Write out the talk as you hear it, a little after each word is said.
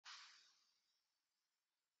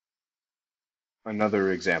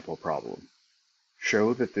Another example problem.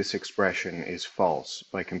 Show that this expression is false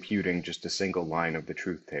by computing just a single line of the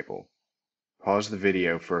truth table. Pause the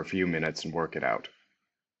video for a few minutes and work it out.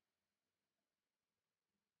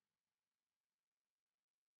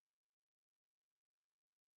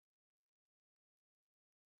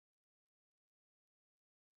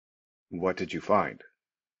 What did you find?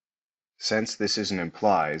 Since this is an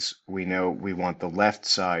implies, we know we want the left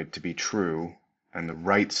side to be true and the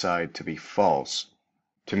right side to be false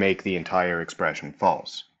to make the entire expression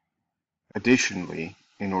false. Additionally,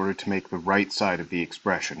 in order to make the right side of the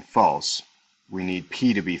expression false, we need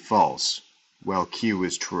P to be false, while Q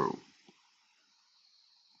is true.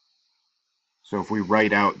 So if we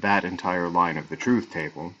write out that entire line of the truth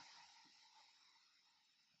table,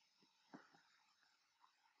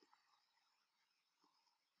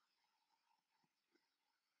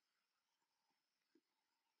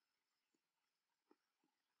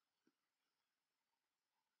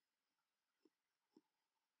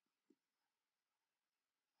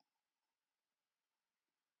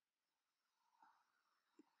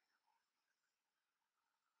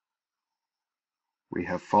 we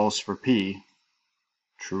have false for P,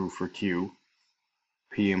 true for Q,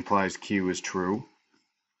 P implies Q is true,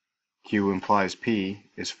 Q implies P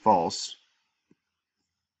is false,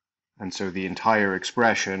 and so the entire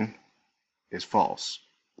expression is false.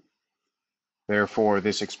 Therefore,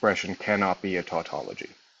 this expression cannot be a tautology.